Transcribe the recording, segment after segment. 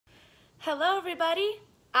Hello, everybody.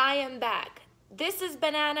 I am back. This is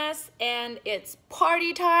Bananas, and it's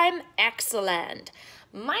party time. Excellent.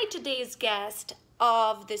 My today's guest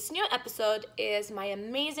of this new episode is my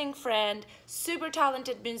amazing friend, super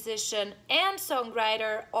talented musician, and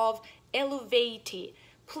songwriter of Eluveitie.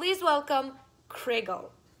 Please welcome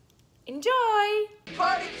Chrigel. Enjoy!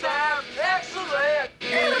 Party time, excellent!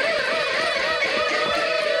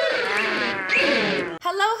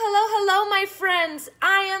 Hello, my friends.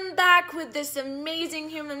 I am back with this amazing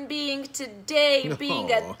human being today,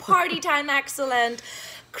 being at Party Time Excellent.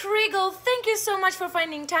 Chrigel, thank you so much for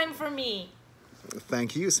finding time for me.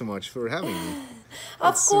 Thank you so much for having me.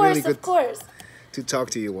 Of course. To talk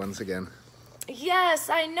to you once again. Yes,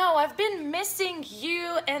 I know. I've been missing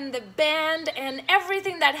you and the band and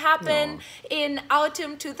everything that happened in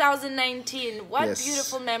autumn 2019. What Yes.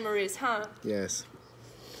 beautiful memories, huh? Yes.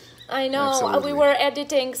 I know. Absolutely. We were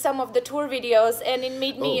editing some of the tour videos, and it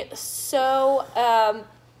made me so,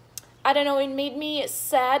 I don't know, it made me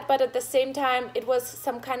sad, but at the same time, it was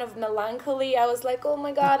some kind of melancholy. I was like, oh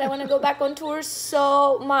my God, I want to go back on tour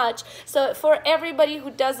so much. So for everybody who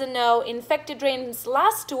doesn't know, Infected Rain's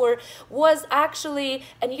last tour was actually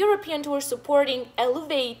an European tour supporting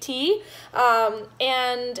Eluveitie,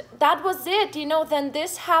 and that was it. Then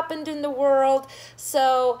this happened in the world.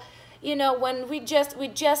 So when we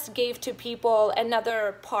just gave to people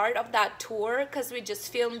another part of that tour, because we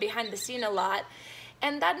just filmed behind the scene a lot,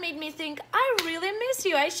 and that made me think, I really miss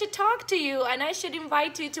you. I should talk to you, and I should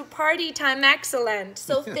invite you to Party Time Excellent.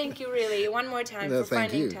 So thank you really one more time for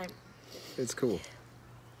finding time. It's cool.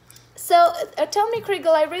 So tell me,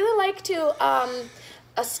 Chrigel, I really like to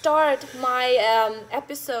start my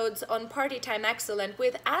episodes on Party Time Excellent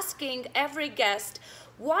with asking every guest,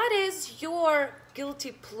 what is your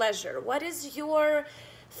guilty pleasure? What is your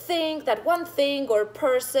thing, that one thing or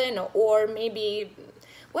person or maybe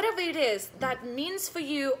whatever it is that means for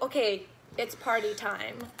you, okay, it's party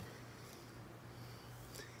time?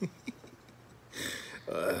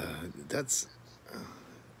 That's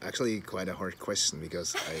actually quite a hard question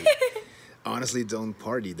because I honestly don't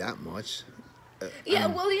party that much.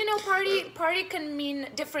 Party can mean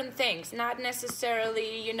different things, not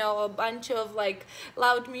necessarily, a bunch of like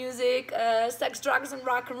loud music, sex, drugs, and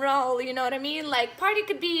rock and roll, you know what I mean? Like party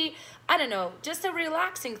could be, I don't know, just a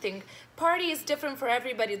relaxing thing. Party is different for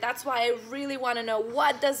everybody. That's why I really want to know,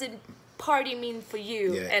 what does it party mean for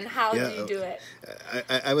you, and how do you do it?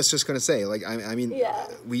 I was just gonna say, like,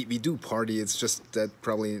 we do party. It's just that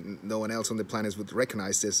probably no one else on the planet would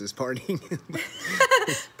recognize this as partying.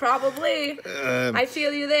 Probably. I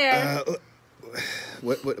feel you there.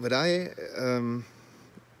 What I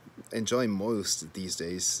enjoy most these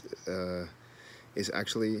days is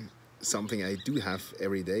actually something I do have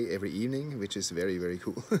every day, every evening, which is very, very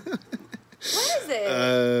cool. What is it?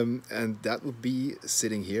 And that would be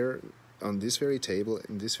sitting here on this very table,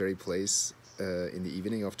 in this very place, in the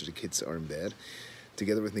evening after the kids are in bed,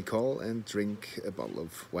 together with Nicole, and drink a bottle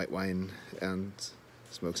of white wine and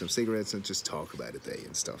smoke some cigarettes and just talk about the day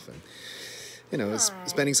and stuff. And,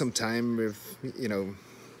 spending some time with,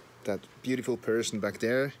 that beautiful person back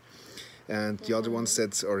there and the other ones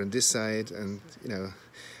that are on this side. And,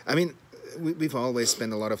 we've always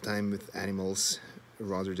spent a lot of time with animals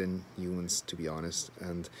rather than humans, to be honest.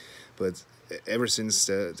 But ever since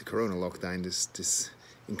the Corona lockdown, this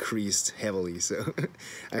increased heavily. So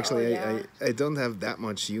actually, I don't have that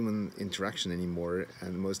much human interaction anymore,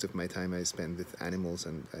 and most of my time I spend with animals,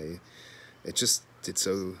 and it just did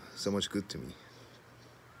so much good to me.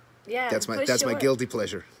 Yeah, that's my guilty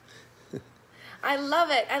pleasure. I love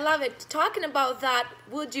it. Talking about that,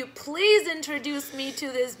 would you please introduce me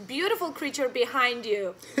to this beautiful creature behind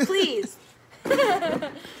you, please?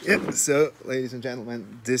 Yep. So, ladies and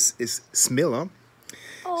gentlemen, this is Smilla.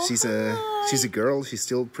 Oh, she's a girl. She's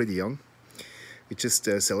still pretty young. We just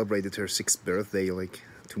celebrated her 6th birthday like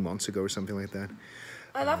 2 months ago or something like that.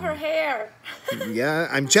 I love her hair. Yeah,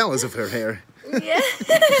 I'm jealous of her hair. Yeah.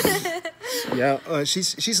 Yeah.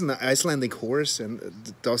 She's an Icelandic horse,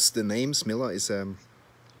 and thus the name Smilla is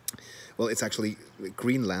it's actually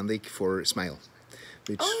Greenlandic for smile,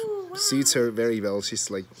 which suits her very well. She's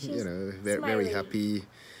like, very happy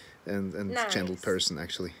and nice. Gentle person,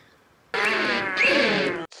 actually.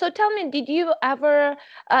 So tell me, did you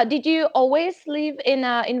always live in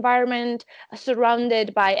an environment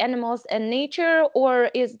surrounded by animals and nature, or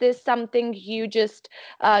is this something you just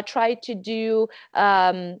try to do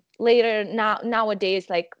nowadays,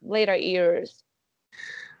 like later years?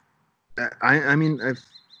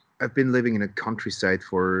 I've been living in a countryside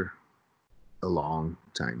for a long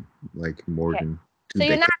time, like more than 2 decades. So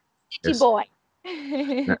you're not a city boy.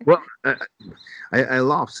 Well, I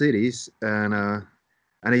love cities, and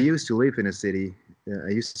I used to live in a city. I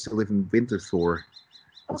used to live in Winterthur.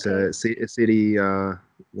 It's Okay. a city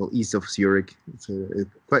well east of Zurich. It's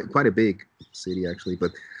quite a big city actually,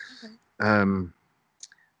 but Mhm. um,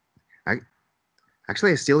 I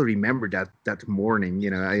actually I still remember that morning.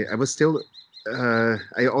 You know, I was still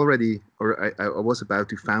I already or I was about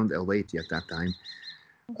to found Eluveitie at that time,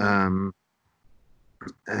 Mhm. um,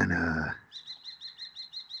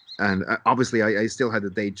 and obviously I still had a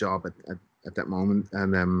day job at that moment,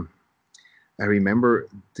 and I remember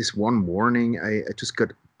this one morning I just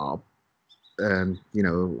got up and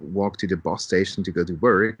walked to the bus station to go to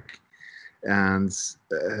work, and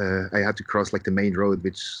I had to cross like the main road,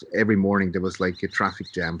 which every morning there was like a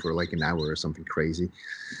traffic jam for like an hour or something crazy.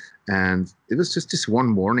 And it was just this one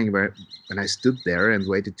morning where when I stood there and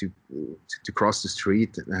waited to cross the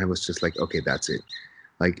street, and I was just like, okay, that's it.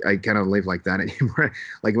 Like I cannot live like that anymore.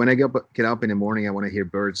 Like when I get up in the morning, I want to hear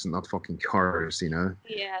birds and not fucking cars, you know.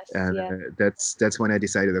 Yes, And yeah, that's when I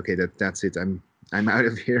decided, okay, that's it. I'm out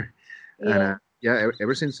of here. And yeah. yeah,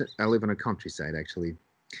 ever since I live on a countryside actually.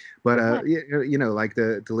 But Nice. yeah, like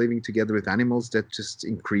the living together with animals that just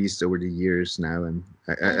increased over the years now, and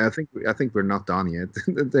Mm, I think we're not done yet.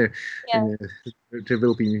 there, yeah. uh, there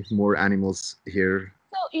will be more animals here,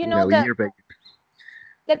 So, you you know, know, a year back.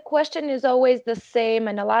 the question is always the same,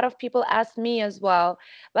 and a lot of people ask me as well.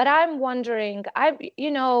 But I'm wondering,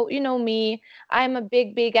 you know me, I'm a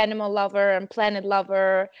big animal lover and planet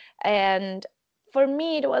lover, and for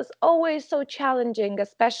me, it was always so challenging,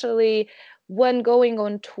 especially when going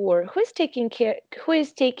on tour. Who is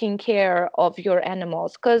taking care of your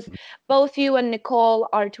animals? Because both you and Nicole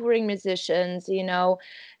are touring musicians,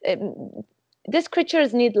 Um, these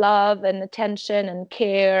creatures need love and attention and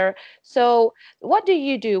care. So what do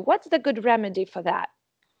you do? What's the good remedy for that?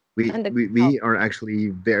 We, And the we help. we are actually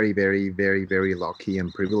very lucky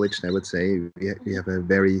and privileged. I would say we Mhm, have a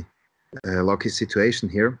very lucky situation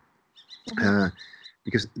here. mhm. Uh,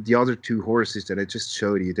 because the other two horses that I just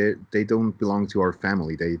showed you, they don't belong to our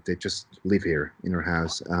family. They just live here in our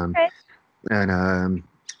house. Okay. And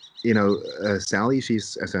Sally,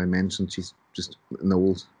 she's, as I mentioned, she's just an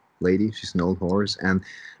old lady. She's an old horse, and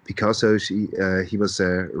Picasso, he was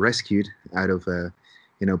rescued out of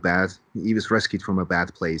bad. He was rescued from a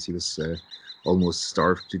bad place. He was almost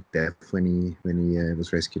starved to death when he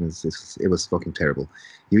was rescued. It was fucking terrible.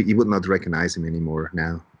 You would not recognize him anymore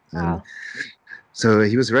now. And Wow. so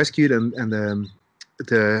he was rescued, and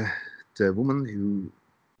the the woman who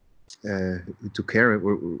took care of,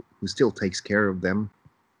 or who still takes care of them,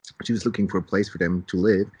 she was looking for a place for them to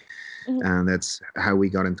live, Mhm. and that's how we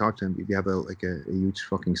got in touch. And we have a huge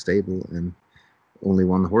fucking stable and only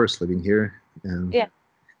one horse living here, and Yeah.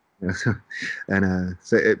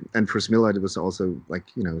 and for Smilla it was also like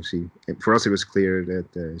she for us it was clear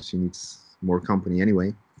that she needs more company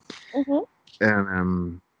anyway, Hmm.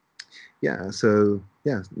 and yeah, so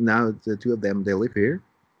yeah, now the two of them they live here,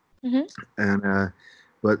 Hmm. and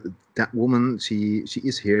but that woman she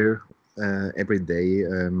is here every day.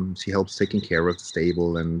 She helps taking care of the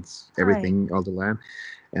stable and Nice. everything, all the land,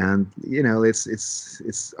 and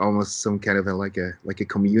it's almost some kind of like a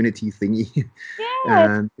community thingy. Yeah,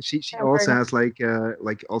 it's And she very also nice. has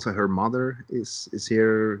like also her mother is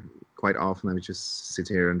here quite often, and we just sit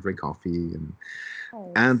here and drink coffee, and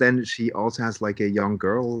Nice. then she also has like a young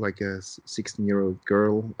girl, like a 16-year-old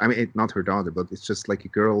girl. I mean, not her daughter, but it's just like a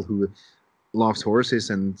girl who loves horses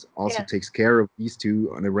and also Yeah. takes care of these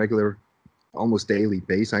two on a regular, almost daily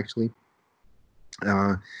base actually.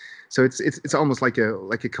 Uh, so it's almost like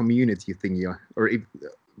a community thing, yeah. Or if,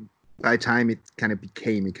 by the time it kind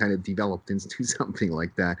of developed into something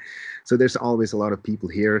like that. So there's always a lot of people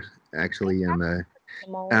here I actually, love and animals.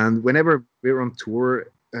 and whenever we're on tour,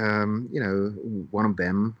 one of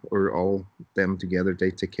them or all them together,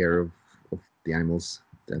 they take care of the animals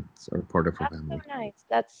that are part of our That's family. so nice.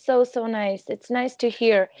 That's so, so nice. It's nice to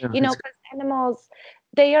hear, Yeah, it's because animals,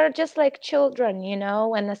 they are just like children,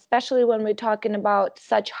 and especially when we're talking about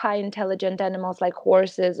such high intelligent animals like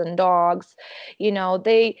horses and dogs,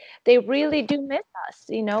 they really do miss us,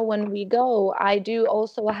 when we go. I do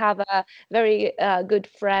also have a very good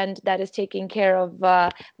friend that is taking care of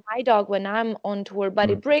my dog when I'm on tour, but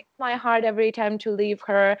mm, it breaks my heart every time to leave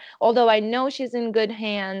her, although I know she's in good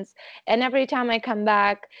hands. And every time I come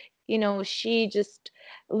back, she just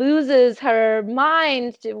loses her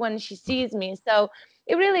mind when she sees me. So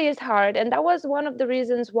it really is hard. And that was one of the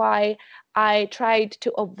reasons why I tried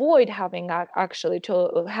to avoid having actually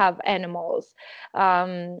to have animals.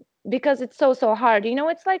 Because it's so, so hard.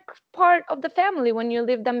 It's like part of the family when you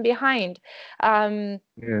leave them behind.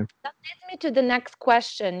 Yeah. That leads me to the next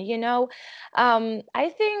question. I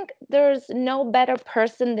think there's no better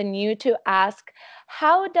person than you to ask,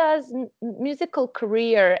 how does musical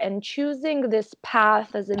career and choosing this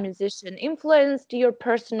path as a musician influenced your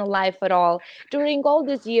personal life at all during all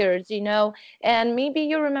these years? And maybe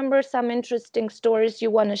you remember some interesting stories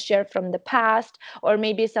you want to share from the past, or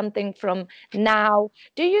maybe something from now.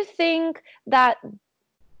 Do you think that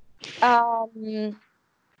um,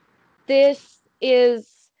 this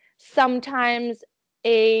is sometimes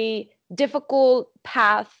a difficult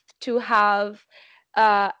path to have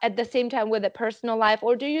at the same time with a personal life?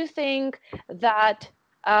 Or do you think that,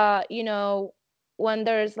 when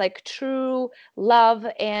there's like true love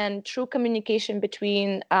and true communication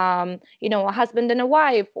between, a husband and a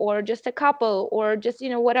wife, or just a couple, or just,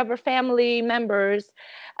 whatever family members,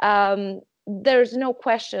 there's no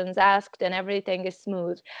questions asked and everything is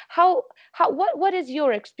smooth? What is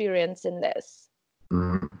your experience in this?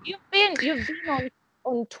 Mm, You've been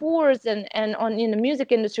on tours and on in the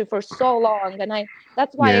music industry for so long, and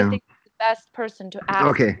that's why I yeah. think you're the best person to ask.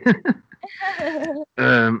 Okay.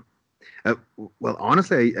 um, well,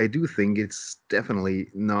 honestly, I do think it's definitely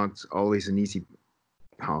not always an easy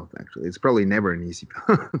path. Actually, it's probably never an easy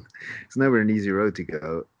path. It's never an easy road to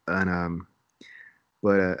go. And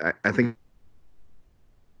but I think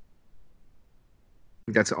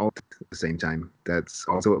that's all at the same time. That's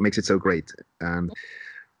also what makes it so great. And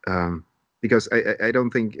um, because I don't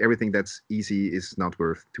think everything that's easy is not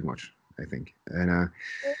worth too much. I think. And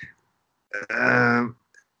um,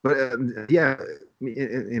 but yeah,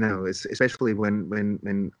 especially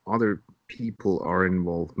when other people are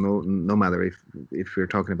involved. No matter if we're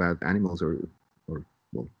talking about animals or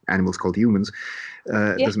well, animals called humans,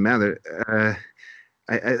 it Yeah. doesn't matter.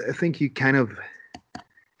 I think you kind of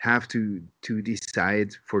have to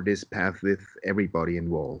decide for this path with everybody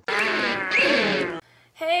involved.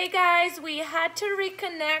 Hey guys, we had to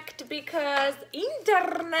reconnect because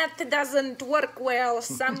internet doesn't work well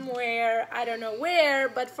somewhere. I don't know where,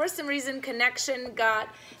 but for some reason connection got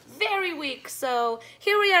very weak. So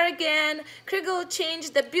here we are again. Chrigel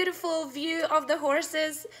changed the beautiful view of the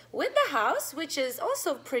horses with the house, which is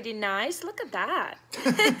also pretty nice. Look at that.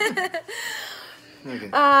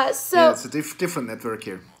 Okay. So Yeah, it's a different network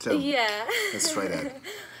here. So yeah. let's try that.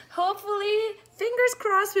 Hopefully, fingers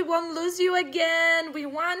crossed, we won't lose you again. We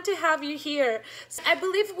want to have you here. So I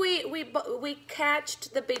believe we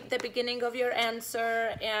catched the beginning of your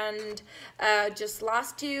answer and just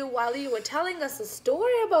lost you while you were telling us a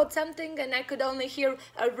story about something, and I could only hear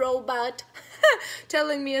a robot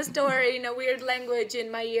telling me a story in a weird language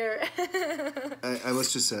in my ear. I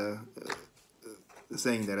was just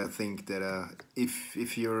saying that I think that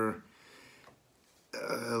if you're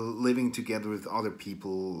living together with other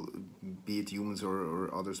people, be it humans or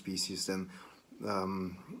other species, then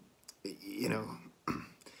um, you know,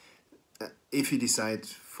 if you decide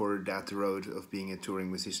for that road of being a touring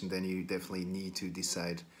musician, then you definitely need to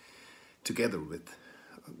decide together with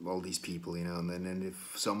all these people, and then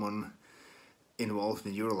if someone involved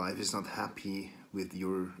in your life is not happy with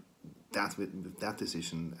with that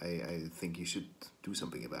decision, I think you should do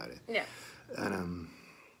something about it. Yeah. And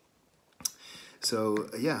so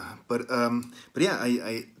yeah, but yeah,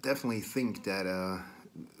 I definitely think that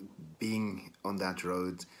being on that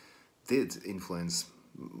road did influence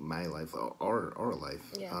my life, or our life,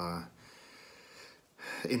 Yeah.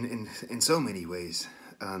 in so many ways.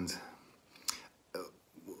 And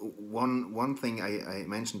one thing I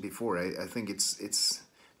mentioned before, I think it's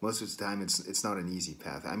most of the time it's not an easy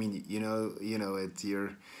path. I mean, you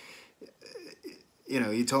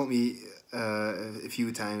told me a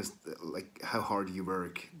few times like how hard you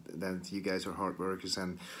work, that you guys are hard workers,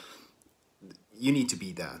 and you need to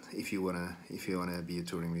be that if you wanna be a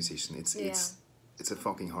touring musician. It's a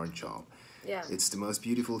fucking hard job. Yeah. It's the most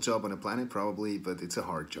beautiful job on the planet probably, but it's a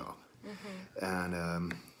hard job. And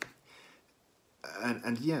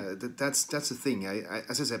and yeah, that's the thing. I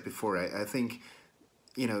as I said before, I think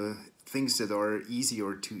things that are easy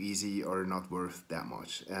or too easy are not worth that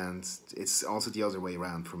much, and it's also the other way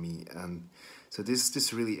around for me. And so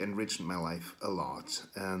this really enriched my life a lot.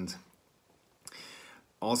 And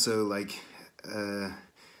also like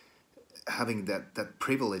having that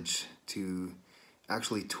privilege to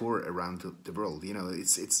actually tour around the world,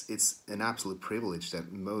 it's an absolute privilege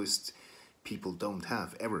that most people don't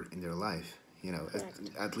have ever in their life,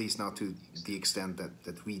 at least not to the extent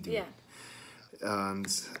that we do. Yeah. And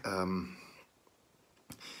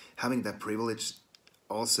having that privilege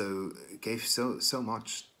also gave so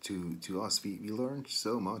much to us. We learned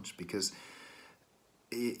so much because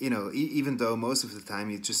you know, even though most of the time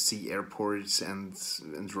you just see airports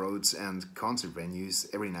and roads and concert venues,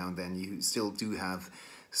 every now and then you still do have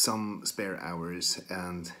some spare hours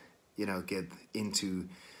and, you know, get into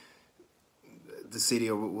the city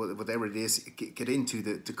or whatever it is, get into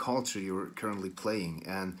the culture you're currently playing.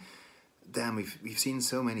 And damn, we've seen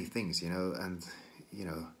so many things, you know, and, you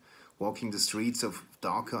know, walking the streets of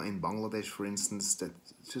Dhaka in Bangladesh, for instance, that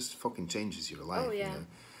just fucking changes your life. Oh, yeah. You know?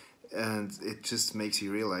 And it just makes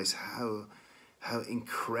you realize how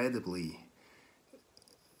incredibly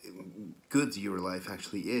good your life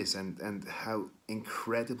actually is, and how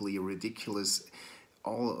incredibly ridiculous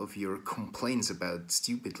all of your complaints about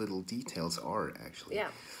stupid little details are actually. Yeah.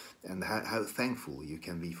 And how thankful you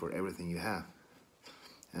can be for everything you have.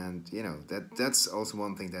 And you know, that's also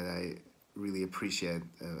one thing that I really appreciate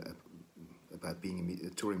about being a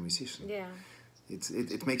touring musician. Yeah.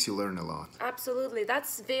 It makes you learn a lot. Absolutely.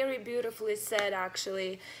 That's very beautifully said,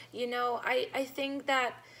 actually. You know, I think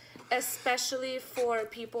that especially for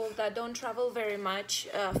people that don't travel very much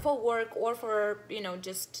for work or for, you know,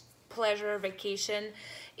 just pleasure, vacation,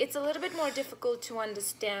 it's a little bit more difficult to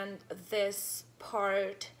understand this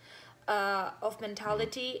part of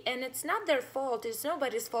mentality, and it's not their fault, it's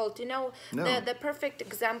nobody's fault, you know. No. The perfect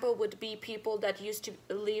example would be people that used to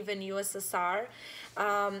live in USSR.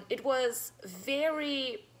 It was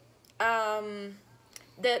very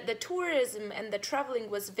the tourism and the traveling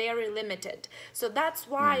was very limited, so that's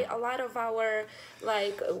why a lot of our,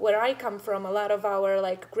 like where I come from, a lot of our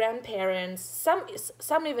like grandparents,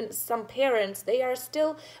 some parents, they are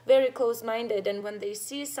still very close-minded, and when they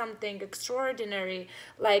see something extraordinary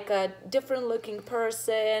like a different looking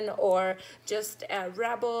person or just a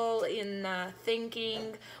rebel in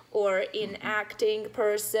thinking or in acting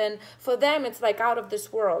person, for them it's like out of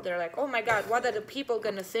this world. They're like, oh my god, what are the people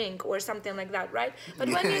gonna think, or something like that, right? But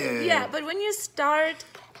but when you start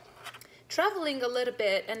traveling a little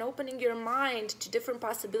bit and opening your mind to different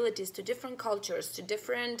possibilities, to different cultures, to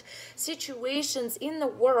different situations in the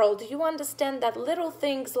world, you understand that little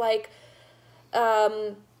things like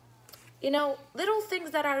you know, little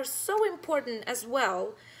things that are so important as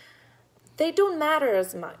well, they don't matter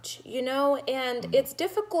as much, you know. And it's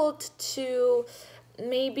difficult to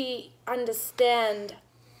maybe understand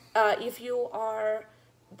if you are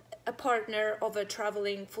a partner of a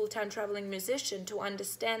full-time traveling musician, to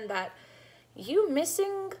understand that you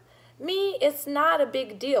missing me, it's not a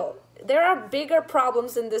big deal. There are bigger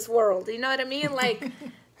problems in this world, you know what I mean? Like,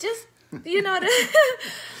 just, you know,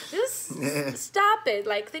 just stop it.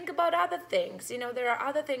 Like, think about other things. You know, there are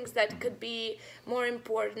other things that could be more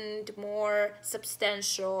important, more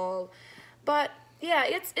substantial. But yeah,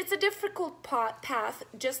 it's a difficult path,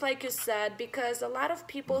 just like you said, because a lot of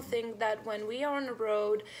people think that when we are on the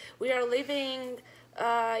road, we are living,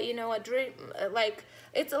 you know, a dream, like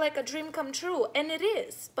it's like a dream come true, and it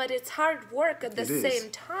is, but it's hard work at the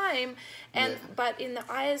same time. And but in the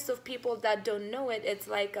eyes of people that don't know it, it's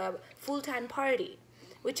like a full-time party,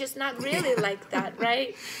 which is not really like that,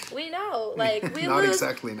 right? We know, like we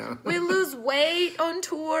we lose weight on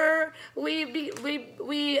tour.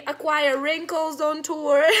 We acquire wrinkles on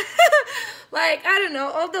tour, like I don't know,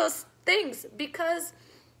 all those things, because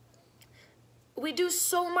we do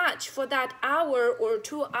so much for that hour or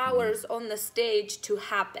 2 hours on the stage to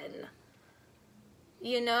happen,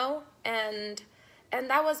 you know, and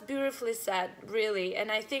that was beautifully said, really. And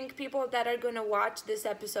I think people that are going to watch this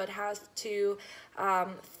episode have to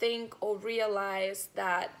think or realize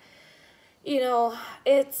that, you know,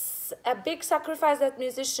 it's a big sacrifice that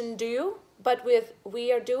musicians do, but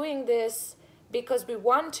we are doing this because we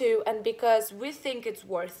want to and because we think it's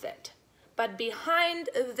worth it. But behind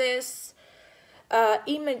this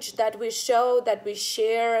image that we show, that we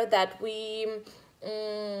share, that we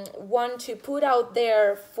want to put out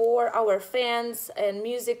there for our fans and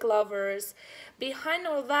music lovers, behind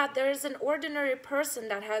all that there is an ordinary person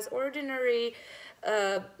that has ordinary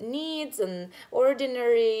needs and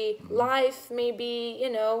ordinary life, maybe, you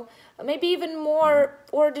know, maybe even more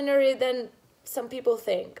ordinary than some people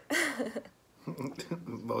think.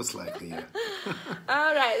 Most likely, yeah.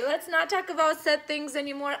 All right, let's not talk about sad things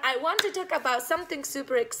anymore. I want to talk about something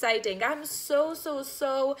super exciting. I'm so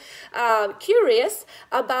curious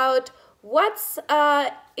about what's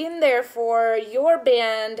in there for your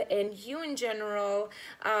band and you in general,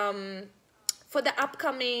 for the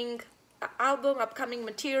upcoming album, upcoming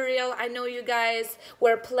material. I know you guys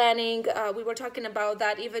were planning, we were talking about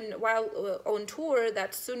that even while on tour,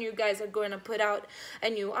 that soon you guys are going to put out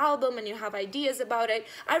a new album and you have ideas about it.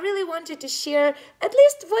 I really wanted to share at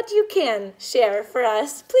least what you can share for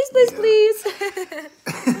us. Please.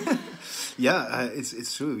 Yeah,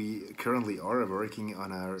 it's true. We currently are working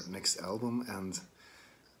on our next album, and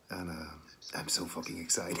I'm so fucking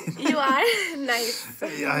excited. You are? Nice.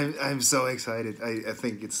 Yeah, I'm so excited. I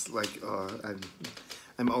think it's like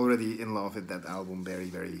I'm already in love with that album very,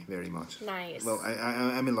 very, very much. Nice. Well,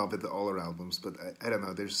 I'm in love with all our albums, but I don't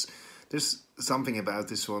know. There's something about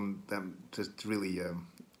this one that just really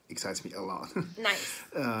excites me a lot. Nice.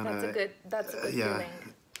 That's a good yeah, feeling.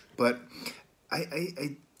 but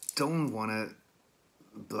I don't want to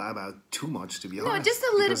blab out too much, to be honest. No, just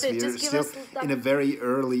a little because bit. we're Just give still us that. in a very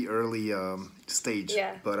early stage.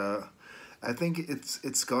 Yeah. But I think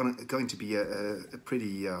it's going to be a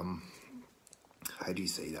pretty how do you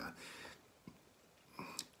say that?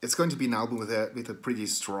 It's going to be an album with a pretty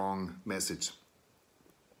strong message,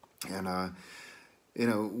 and you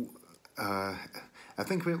know, I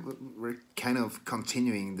think we're kind of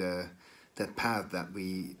continuing that path that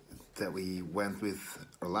we went with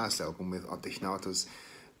our last album with Atechnatos,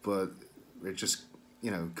 but we're just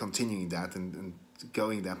continuing that and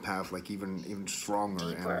going that path like even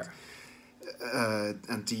stronger Deeper.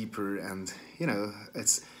 and deeper, and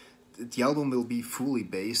it's. The album will be fully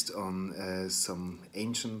based on some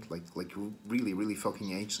ancient, like really, really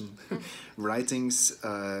fucking ancient writings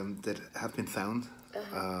that have been found,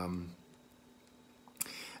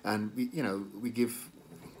 and we give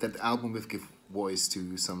that album will give voice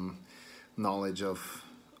to some knowledge of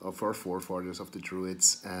our forefathers, of the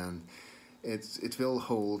Druids, and it will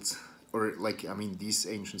hold, or these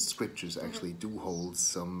ancient scriptures actually do hold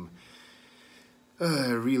some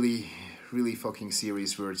really, really fucking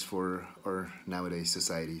serious words for our nowadays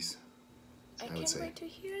societies. I would can't say. wait to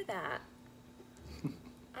hear that.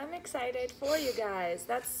 I'm excited for you guys.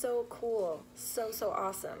 That's so cool. So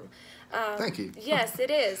awesome. Thank you. Yes, it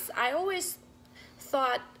is. I always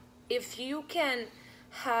thought if you can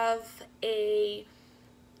have a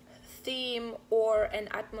theme or an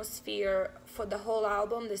atmosphere for the whole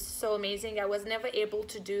album, this is so amazing. I was never able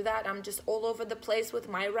to do that. I'm just all over the place with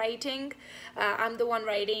my writing. I'm the one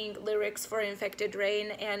writing lyrics for Infected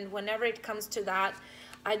Rain, and whenever it comes to that,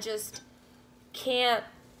 I just can't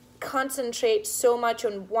concentrate so much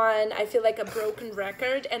on one. I feel like a broken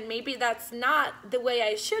record, and maybe that's not the way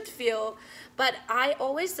I should feel, but I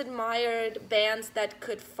always admired bands that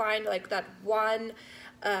could find like that one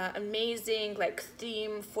amazing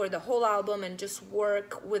theme for the whole album and just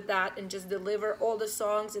work with that and just deliver all the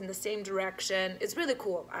songs in the same direction. It's really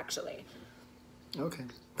cool, actually. Okay,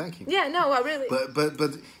 thank you. Yeah, no, I really.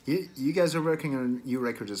 But you guys are working on a new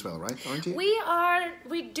record as well, right? Aren't you?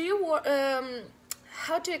 We do.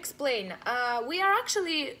 How to explain? We are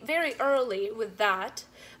actually very early with that.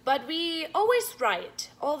 But we always write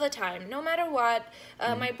all the time, no matter what.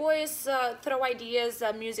 My boys throw ideas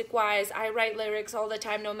music-wise. I write lyrics all the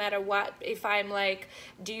time, no matter what. If I'm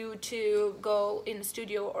due to go in the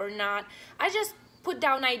studio or not, I just put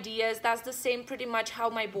down ideas. That's the same pretty much how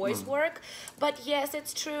my boys work. But yes,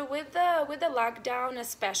 it's true with the lockdown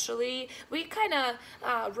especially. We kind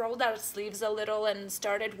of rolled our sleeves a little and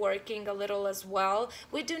started working a little as well.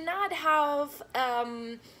 We do not have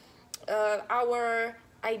our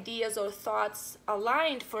ideas or thoughts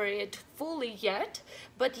aligned for it fully yet,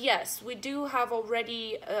 but yes, we do have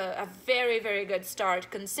already a very, very good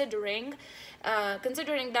start considering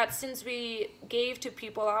that since we gave to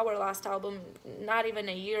people our last album not even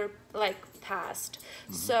a year passed.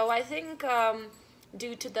 So I think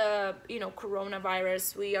due to the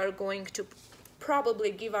coronavirus, we are going to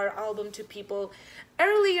probably give our album to people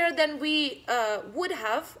earlier than we would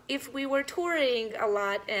have if we were touring a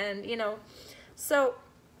lot, and so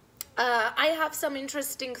I have some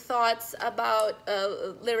interesting thoughts about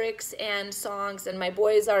lyrics and songs, and my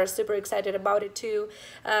boys are super excited about it too.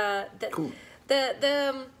 Cool.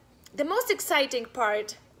 The most exciting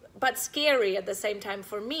part, but scary at the same time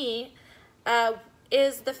for me,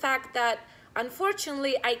 is the fact that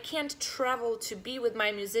unfortunately I can't travel to be with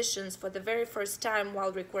my musicians for the very first time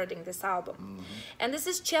while recording this album. And this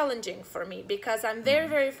is challenging for me because I'm very,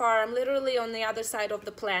 very far. I'm literally on the other side of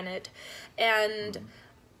the planet, and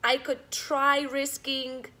I could try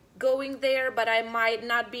risking going there, but I might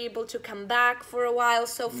not be able to come back for a while.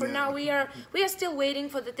 So for now, we are still waiting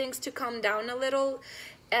for the things to calm down a little.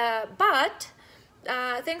 But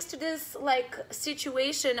thanks to this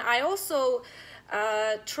situation, I also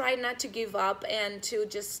try not to give up and to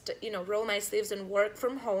just roll my sleeves and work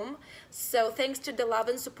from home. So thanks to the love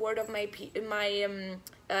and support of my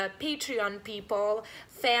Patreon people,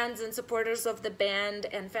 fans and supporters of the band,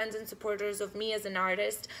 and fans and supporters of me as an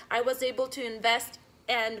artist, I was able to invest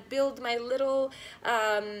and build my little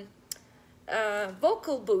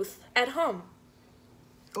vocal booth at home.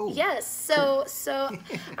 Oh, Yes, so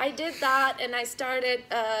I did that, and I started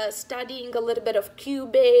studying a little bit of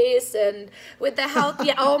Cubase, and with the help,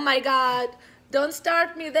 yeah. Oh my God, don't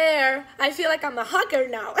start me there. I feel like I'm a hacker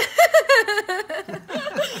now.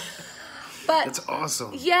 But that's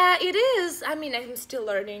awesome. yeah, it is. I mean, I'm still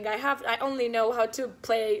learning. I only know how to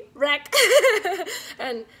play rec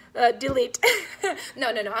and delete. No,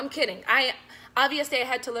 I'm kidding. Obviously I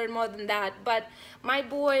had to learn more than that, but my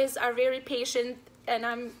boys are very patient, and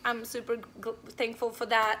I'm super thankful for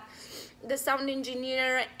that. The sound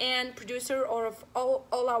engineer and producer of all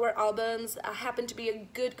our albums happened to be a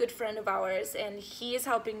good friend of ours, and he is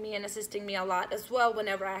helping me and assisting me a lot as well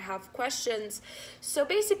whenever I have questions. So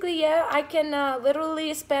basically, yeah, I can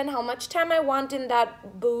literally spend how much time I want in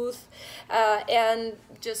that booth and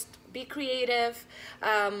just be creative.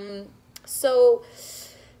 So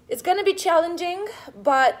it's gonna be challenging,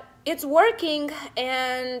 but it's working,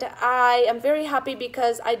 and I am very happy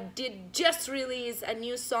because I did just release a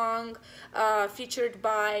new song featured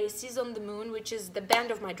by Seas on the Moon, which is the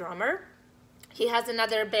band of my drummer. He has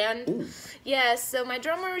another band. Ooh. Yes, so my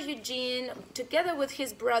drummer Eugene, together with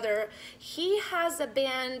his brother, he has a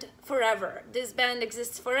band forever. This band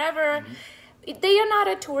exists forever. They are not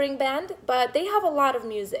a touring band, but they have a lot of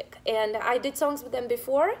music, and I did songs with them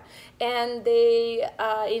before, and they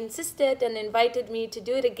insisted and invited me to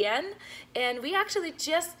do it again, and we actually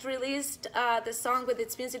just released the song with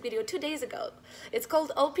its music video 2 days ago. It's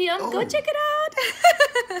called Opium. Go Oh. check it out.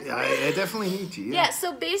 Yeah, I definitely need to. Yeah,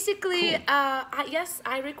 so basically, cool. Yes,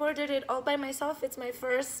 I recorded it all by myself. It's my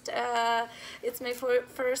first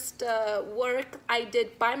first work I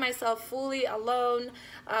did by myself, fully alone,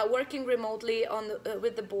 working remotely on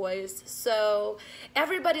with the boys. So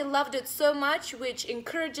everybody loved it so much, which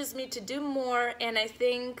encourages me to do more, and I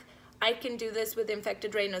think I can do this with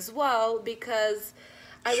Infected Rain as well, because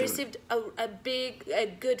I Sure. received a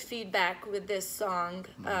good feedback with this song.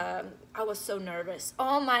 I was so nervous.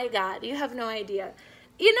 Oh my God, you have no idea.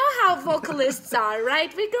 You know how vocalists are,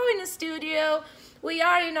 right? We go in a studio, we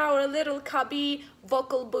are in our little cubby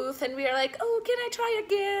vocal booth, and we are like, oh, can I try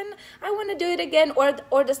again? I want to do it again.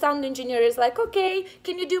 Or the sound engineer is like, okay,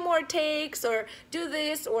 can you do more takes, or do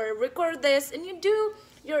this, or record this? And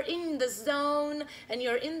you're in the zone, and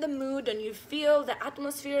you're in the mood, and you feel the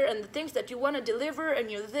atmosphere and the things that you want to deliver,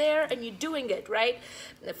 and you're there, and you're doing it, right?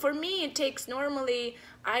 For me, it takes normally,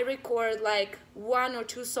 I record like 1 or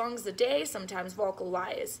 2 songs a day, sometimes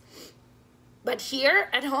vocal-wise. But here,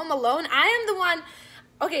 at home alone, I am the one.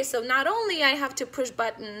 Okay, so not only I have to push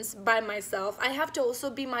buttons by myself, I have to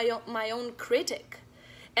also be my own critic.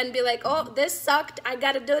 And be like, oh, this sucked, I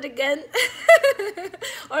gotta do it again.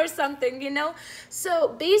 Or something, you know? So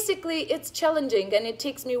basically, it's challenging, and it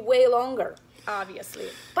takes me way longer, obviously.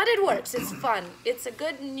 But it works, it's fun. It's a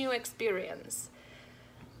good new experience.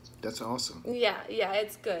 That's awesome. Yeah,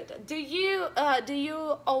 it's good. Do you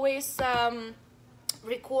always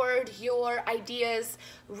record your ideas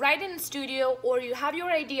right in the studio, or you have your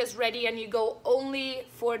ideas ready and you go only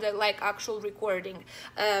for the like actual recording?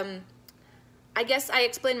 I guess I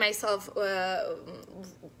explained myself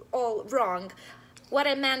all wrong. What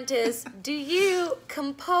I meant is, do you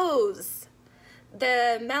compose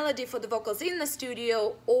the melody for the vocals in the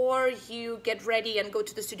studio, or you get ready and go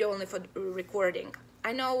to the studio only for recording?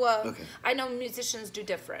 I know Okay. I know musicians do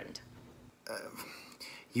different.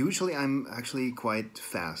 Usually, I'm actually quite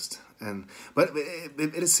fast, but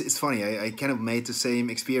it's funny. I kind of made the same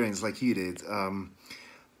experience like you did.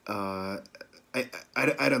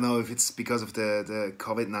 I don't know if it's because of the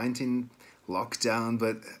COVID-19 lockdown,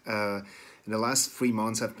 but in the last 3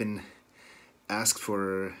 months I've been asked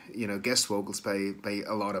for guest vocals by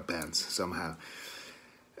a lot of bands somehow,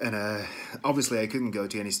 and obviously I couldn't go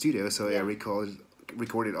to any studio, so Yeah. I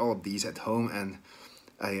recorded all of these at home, and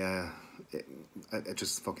I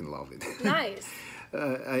just fucking love it. Nice.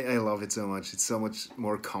 I love it so much. It's so much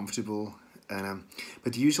more comfortable, and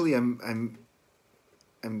but usually I'm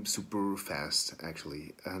super fast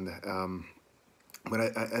actually, and but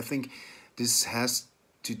I think this has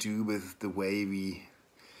to do with the way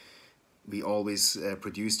we always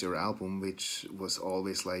produced our album, which was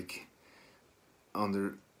always like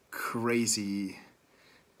under crazy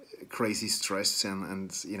stress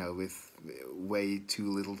and with way too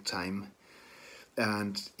little time.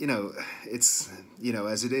 And it's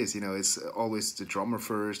as it is, it's always the drummer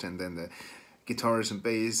first, and then the guitars and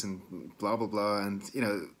bass and blah blah blah, and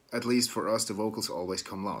at least for us the vocals always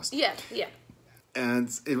come last. Yeah. And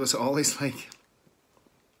it was always like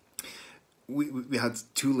we had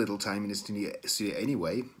too little time in the studio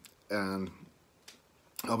anyway, and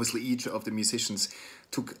obviously each of the musicians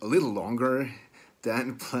took a little longer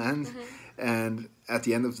than planned. And at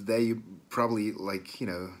the end of the day, you probably like, you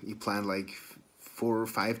know, you plan like 4 or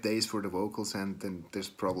 5 days for the vocals, and then there's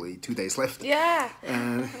probably 2 days left. Yeah.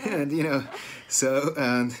 And you know, so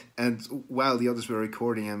and while the others were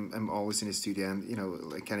recording, I'm always in the studio, and you know,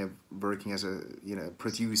 like kind of working as a, you know,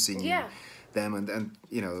 producing them, and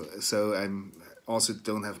you know, so I'm also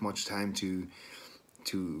don't have much time to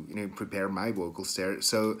you know, prepare my vocals there.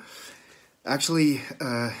 So actually,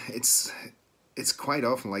 it's quite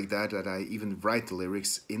often like that I even write the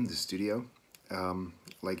lyrics in the studio.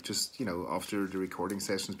 Like just, you know, after the recording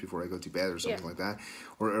sessions before I go to bed or something like that,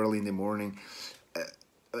 or early in the morning.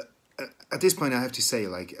 At this point, I have to say,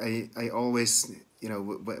 like, I always, you know,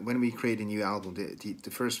 when we create a new album,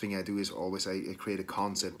 the first thing I do is always I create a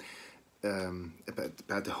concept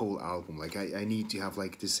about the whole album. Like I need to have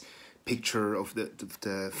like this picture of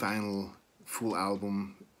the final full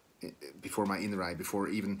album before my inner eye, before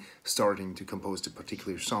even starting to compose the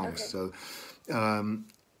particular songs. So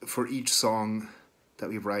for each song that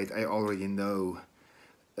we write, I already know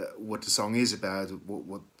what the song is about,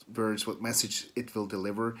 what words, what message it will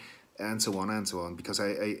deliver, and so on, because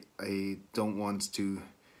I don't want to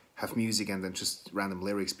have music and then just random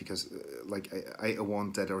lyrics, because like I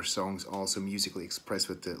want that our songs also musically express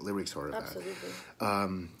what the lyrics are about.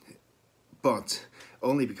 Absolutely. But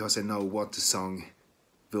only because I know what the song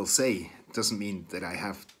will say doesn't mean that I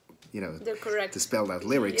have, you know, to spell out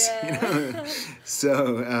lyrics. You know?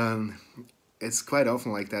 So it's quite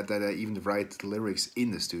often like that I even write the lyrics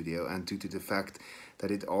in the studio, and due to the fact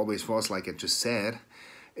that it always was like I just said,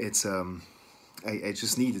 it's I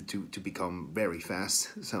just needed to become very fast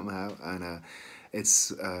somehow, and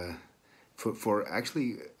it's for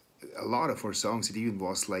actually a lot of our songs, it even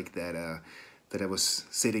was like that that I was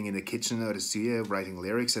sitting in the kitchen or the studio writing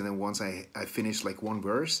lyrics, and then once I finished like one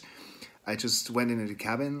verse, I just went into the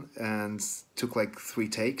cabin and took like 3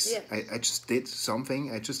 takes. I just did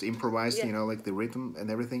something. I just improvised, you know, like the rhythm and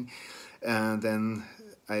everything. And then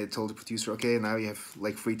I told the producer, okay, now you have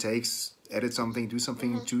like 3 takes, edit something, do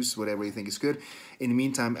something, choose whatever you think is good. In the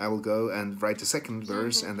meantime, I will go and write the second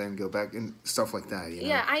verse and then go back and stuff like that. You know?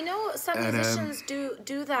 Yeah, I know some musicians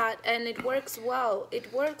do that, and it works well.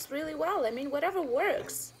 It works really well. I mean, whatever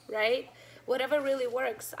works, right? Whatever really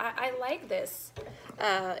works. I like this.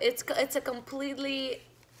 It's a completely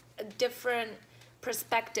different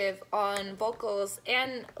perspective on vocals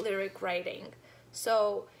and lyric writing.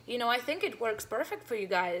 So, you know, I think it works perfect for you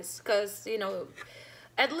guys, because, you know,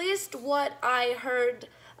 at least what I heard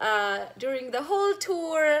during the whole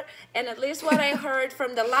tour, and at least what I heard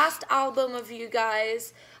from the last album of you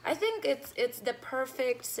guys, I think it's the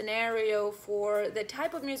perfect scenario for the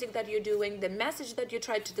type of music that you're doing, the message that you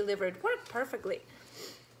tried to deliver. It worked perfectly.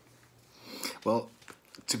 Well,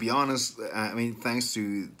 to be honest, I mean, thanks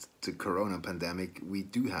to the Corona pandemic, we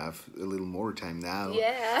do have a little more time now.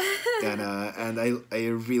 Yeah. And I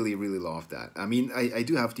really, really love that. I mean, I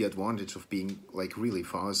do have the advantage of being like really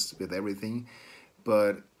fast with everything,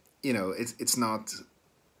 but you know, it's not.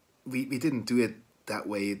 We didn't do it that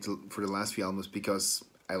way for the last few albums because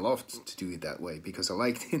I loved to do it that way, because I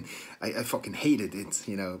liked it. I fucking hated it,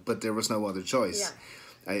 you know, but there was no other choice. Yeah.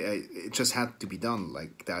 It just had to be done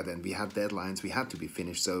like that, and we had deadlines. We had to be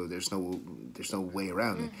finished, so there's no way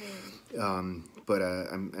around it. But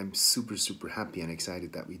I'm super happy and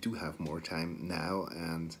excited that we do have more time now,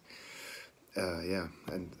 and yeah,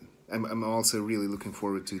 and I'm also really looking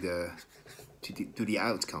forward to the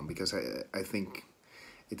outcome, because I think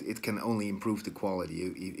it can only improve the quality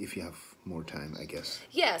if you have more time, I guess.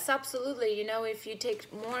 Yes, absolutely. You know, if you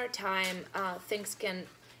take more time, things can,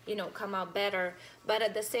 you know, come out better. But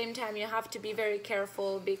at the same time, you have to be very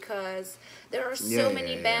careful, because there are so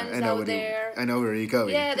many bands out there. I know where you're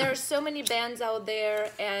going. Yeah, there are so many bands out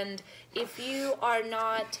there, and if you are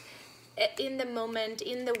not in the moment,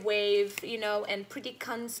 in the wave, you know, and pretty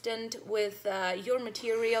constant with your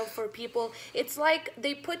material for people, it's like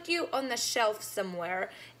they put you on the shelf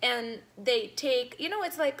somewhere, and they take, you know,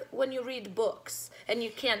 it's like when you read books and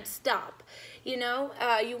you can't stop. You know,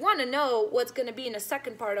 you want to know what's going to be in the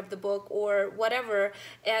second part of the book or whatever,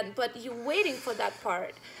 but you're waiting for that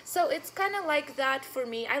part. So it's kind of like that for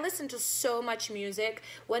me. I listen to so much music.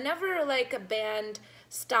 Whenever like a band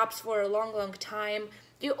stops for a long time,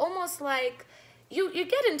 you almost like you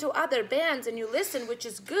get into other bands and you listen, which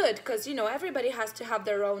is good, because, you know, everybody has to have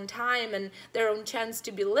their own time and their own chance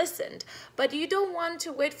to be listened. But you don't want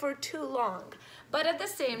to wait for too long. But at the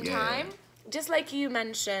same time, just like you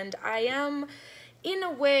mentioned, I am in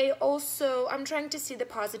a way, also, I'm trying to see the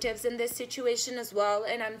positives in this situation as well,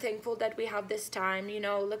 and I'm thankful that we have this time. You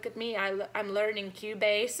know, look at me, I'm learning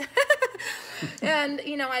Cubase. And,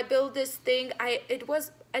 you know, I built this thing. It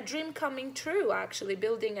was a dream coming true, actually,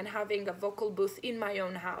 building and having a vocal booth in my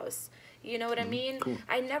own house. You know what I mean? Cool.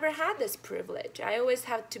 I never had this privilege. I always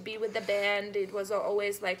had to be with the band. It was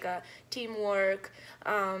always like a teamwork.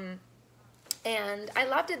 And I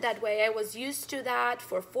loved it that way. I was used to that.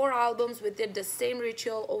 For 4 albums, we did the same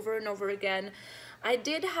ritual over and over again. I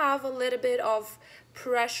did have a little bit of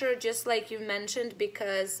pressure, just like you mentioned,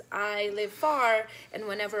 because I live far, and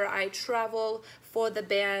whenever I travel for the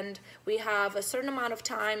band, we have a certain amount of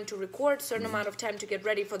time to record, certain amount of time to get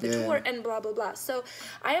ready for the tour, and blah blah blah. So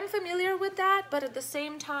I am familiar with that, but at the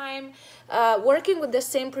same time, working with the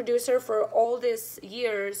same producer for all these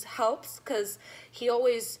years helps, because he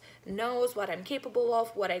always knows what I'm capable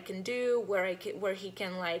of, what I can do, where he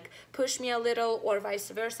can like push me a little, or vice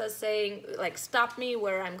versa, saying like stop me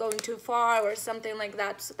where I'm going too far or something like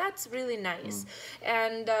that. So that's really nice.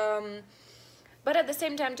 And but at the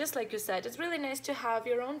same time, just like you said, it's really nice to have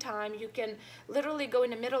your own time. You can literally go in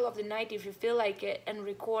the middle of the night if you feel like it and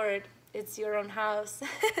record. It's your own house.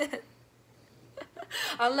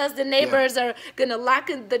 Unless the neighbors are gonna lock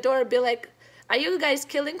the door and be like, are you guys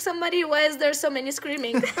killing somebody? Why is there so many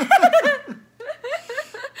screaming?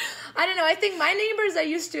 I don't know. I think my neighbors are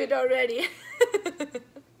used to it already.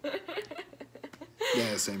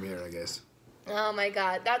 Yeah, same here, I guess. Oh my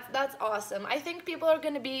God, that's awesome. I think people are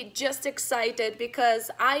going to be just excited, because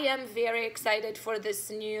I am very excited for this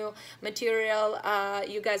new material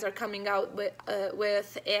you guys are coming out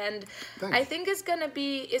with, and Thanks. I think it's gonna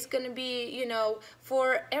be, you know,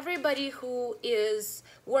 for everybody who is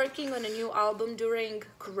working on a new album during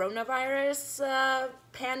coronavirus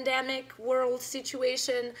pandemic world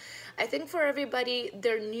situation. I think for everybody,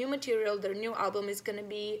 their new material, their new album is gonna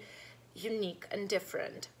be unique and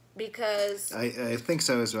different. Because I think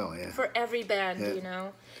so as well, yeah. For every band, you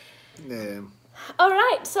know. Yeah. All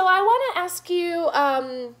right, so I want to ask you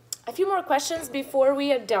a few more questions before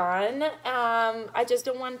we are done. I just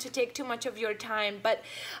don't want to take too much of your time, but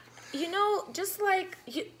you know, just like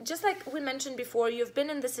we mentioned before, you've been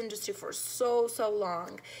in this industry for so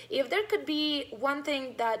long. If there could be one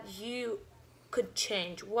thing that you could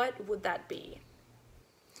change, what would that be?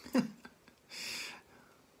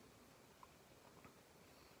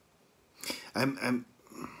 I'm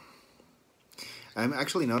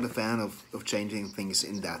actually not a fan of changing things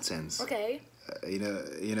in that sense. Okay.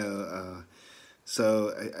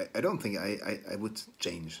 So I don't think I would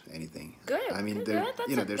change anything. Good. I mean,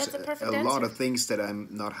 good. there's That's a perfect a lot answer. of things that I'm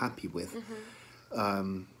not happy with.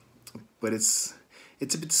 But it's a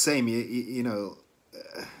bit the same. You know,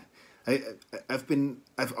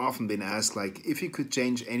 I've often been asked, like, if you could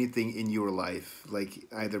change anything in your life, like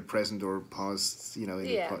either present or past, you know.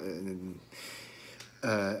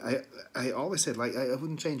 I always said, like, I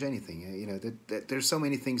wouldn't change anything. You know, that there's so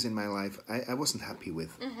many things in my life I wasn't happy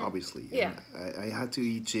with, obviously. Yeah. And I had to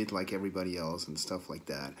eat shit like everybody else and stuff like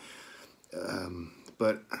that.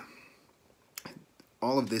 But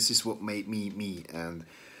all of this is what made me me, and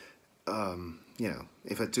you know,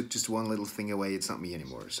 if I took just one little thing away, it's not me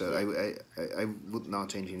anymore. So I would not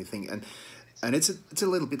change anything, and it's a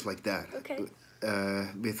little bit like that. Okay.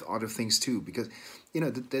 With other things too, because you know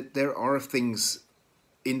that there are things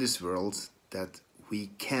in this world that we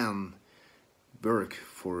can work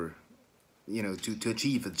for, you know, to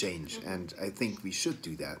achieve a change, and I think we should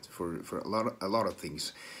do that for a lot of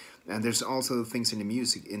things. And there's also things in the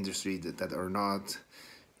music industry that are not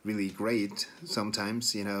really great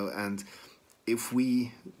sometimes, you know, and if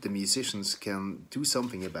we, the musicians, can do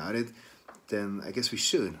something about it, then I guess we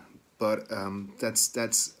should. But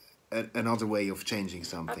that's another way of changing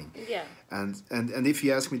something. Yeah. And if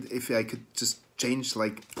you ask me if I could just change,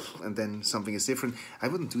 like, and then something is different, I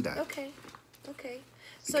wouldn't do that. Okay.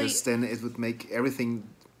 Because then it would make everything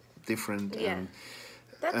different. Yeah.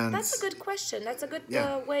 That's a good question. That's a good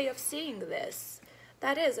way of seeing this.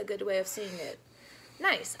 That is a good way of seeing it.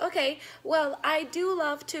 Nice. Okay. Well, I do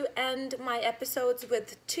love to end my episodes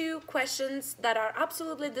with 2 questions that are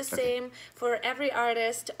absolutely the same for every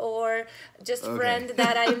artist or just friend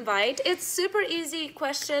that I invite. It's super easy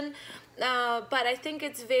question, but I think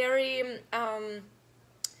it's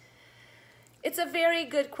it's a very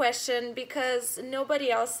good question because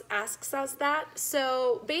nobody else asks us that.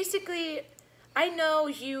 So basically, I know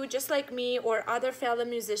you, just like me or other fellow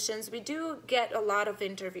musicians, we do get a lot of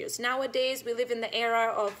interviews. Nowadays, we live in the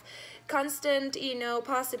era of constant,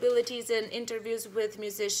 possibilities and interviews with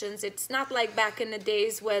musicians. It's not like back in the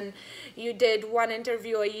days when you did one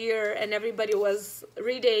interview a year and everybody was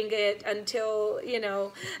reading it until,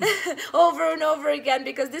 over and over again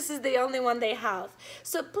because this is the only one they have.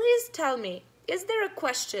 So please tell me, is there a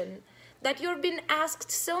question that you've been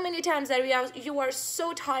asked so many times that you are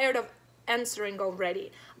so tired of answering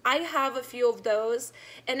already? I have a few of those,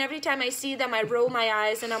 and every time I see them I roll my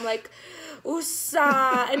eyes and I'm like, USA,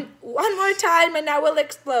 and one more time and I will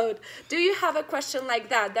explode. Do you have a question like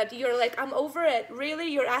that you're like, I'm over it,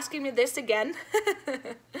 really, you're asking me this again?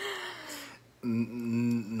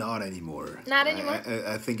 Not anymore. Not anymore?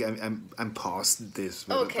 I think I'm past this.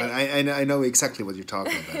 Okay. But I know exactly what you're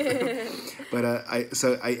talking about. But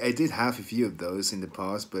I did have a few of those in the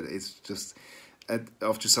past, but it's just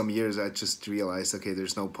after some years I just realized, okay,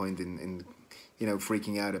 there's no point in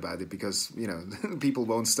freaking out about it because people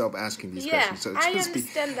won't stop asking these questions. So I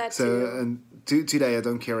understand that too. So and today I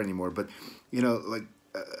don't care anymore. But like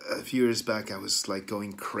a few years back I was like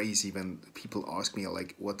going crazy when people ask me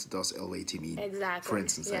like, what does Eluveitie mean? Exactly. For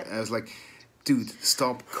instance, yeah. I was like, dude,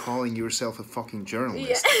 stop calling yourself a fucking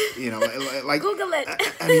journalist. Yeah. Like Google it.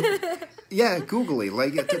 I mean, yeah, Google it.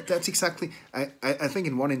 Like that's exactly. I think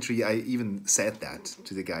in one interview I even said that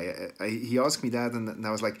to the guy. He asked me that, and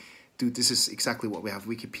I was like, dude, this is exactly what we have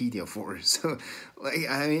Wikipedia for. So, like,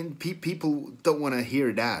 I mean, people don't want to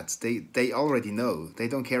hear that. They already know. They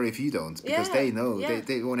don't care if you don't because they know. Yeah.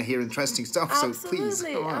 They want to hear interesting stuff. Absolutely, so please,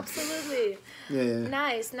 come on. Absolutely. Yeah.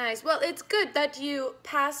 Nice. Well, it's good that you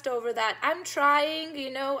passed over that. I'm trying,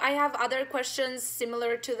 I have other questions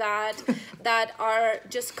similar to that that are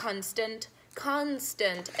just constant,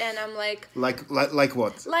 and I'm like what? Like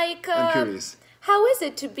I'm curious. How is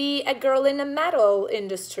it to be a girl in the metal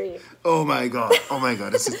industry? Oh my god!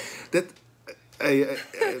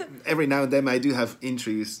 Every now and then I do have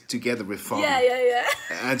interviews together with Fawn. Yeah.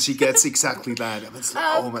 And she gets exactly that. And it's like,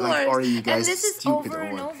 oh my, like, are you guys and this is stupid over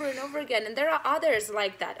and or what? over and over again. And there are others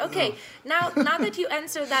like that. Okay, now that you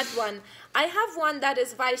answer that one, I have one that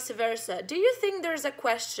is vice versa. Do you think there's a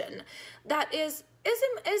question that is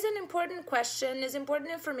an important question, is important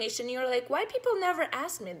information? You're like, why people never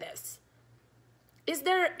ask me this? Is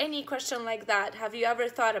there any question like that? Have you ever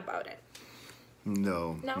thought about it?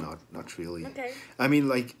 No, not really. Okay. I mean,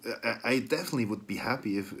 like, I definitely would be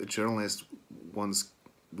happy if a journalist once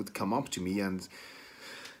would come up to me and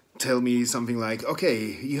tell me something like, okay,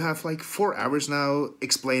 you have like 4 hours now,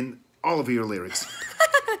 explain all of your lyrics.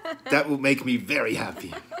 That would make me very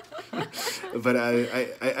happy. But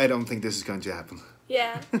I don't think this is going to happen.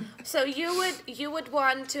 Yeah. So you would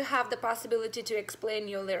want to have the possibility to explain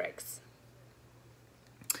your lyrics.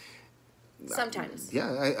 Sometimes. Yeah,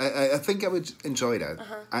 I think I would enjoy that.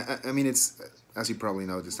 I mean, it's, as you probably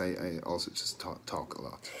noticed, I also just talk a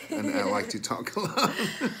lot, and I like to talk a lot.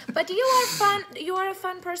 But you are fun. You are a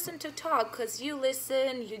fun person to talk because you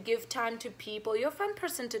listen, you give time to people. You're a fun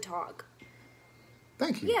person to talk.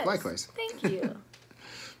 Thank you. Yes, Likewise. Thank you.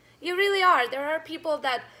 You really are. There are people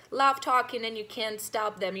that love talking and you can't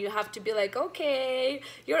stop them. You have to be like, okay,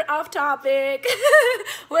 you're off topic.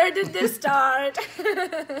 Where did this start?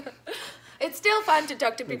 It's still fun to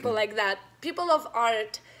talk to people like that. People of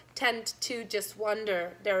art tend to just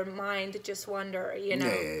wander. Their mind just wander,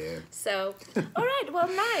 Yeah. So, all right, well,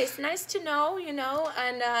 nice to know,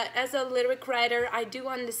 and as a lyric writer, I do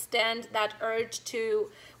understand that urge to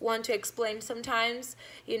want to explain sometimes,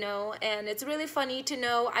 and it's really funny to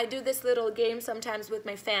know. I do this little game sometimes with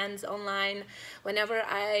my fans online. Whenever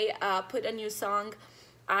I put a new song,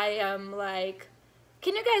 I am like,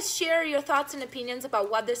 can you guys share your thoughts and opinions about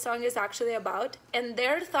what this song is actually about? And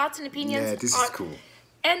their thoughts and opinions Yeah, this is cool.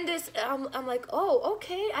 And this, I'm like, oh,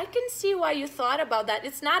 okay, I can see why you thought about that.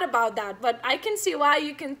 It's not about that, but I can see why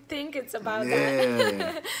you can think it's about that.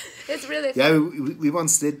 Yeah. It's really fun. Yeah, we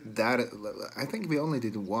once did that. I think we only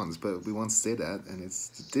did it once, but we once did that, and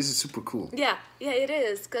this is super cool. Yeah, it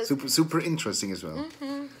is. Cause, super interesting as well.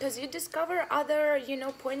 Because you discover other,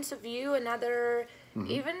 points of view and other,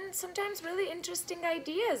 even sometimes really interesting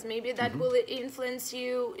ideas. Maybe that will influence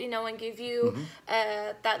you, and give you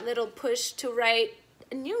that little push to write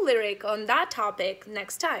a new lyric on that topic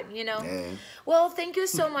next time, Yeah. Well, thank you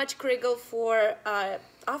so much, Chrigel, for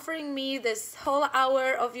offering me this whole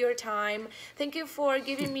hour of your time. Thank you for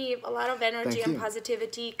giving me a lot of energy Thank and you.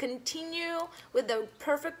 positivity. Continue with the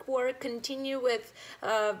perfect work. Continue with,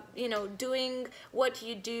 you know, doing what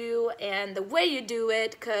you do and the way you do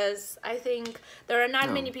it, because I think there are not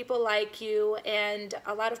No. many people like you, and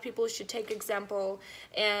a lot of people should take example.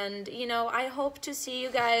 And, you know, I hope to see you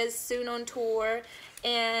guys soon on tour.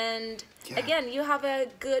 And Yeah. again, you have a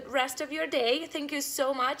good rest of your day. Thank you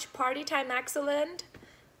so much. Party time excellent.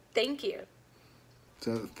 Thank you.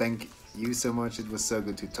 So thank you so much. It was so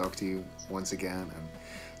good to talk to you once again. And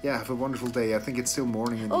yeah, have a wonderful day. I think it's still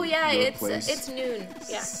morning in Oh yeah, your it's place. noon.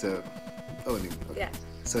 Yeah. So, oh, noon. Okay. Yeah.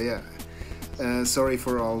 So yeah, sorry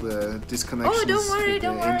for all the disconnections. Oh, don't worry, with the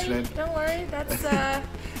don't worry, internet. don't worry. That's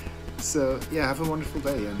So yeah, have a wonderful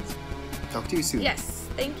day and talk to you soon. yes.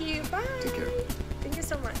 Thank you. Bye. Take care. Thank you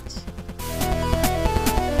so much.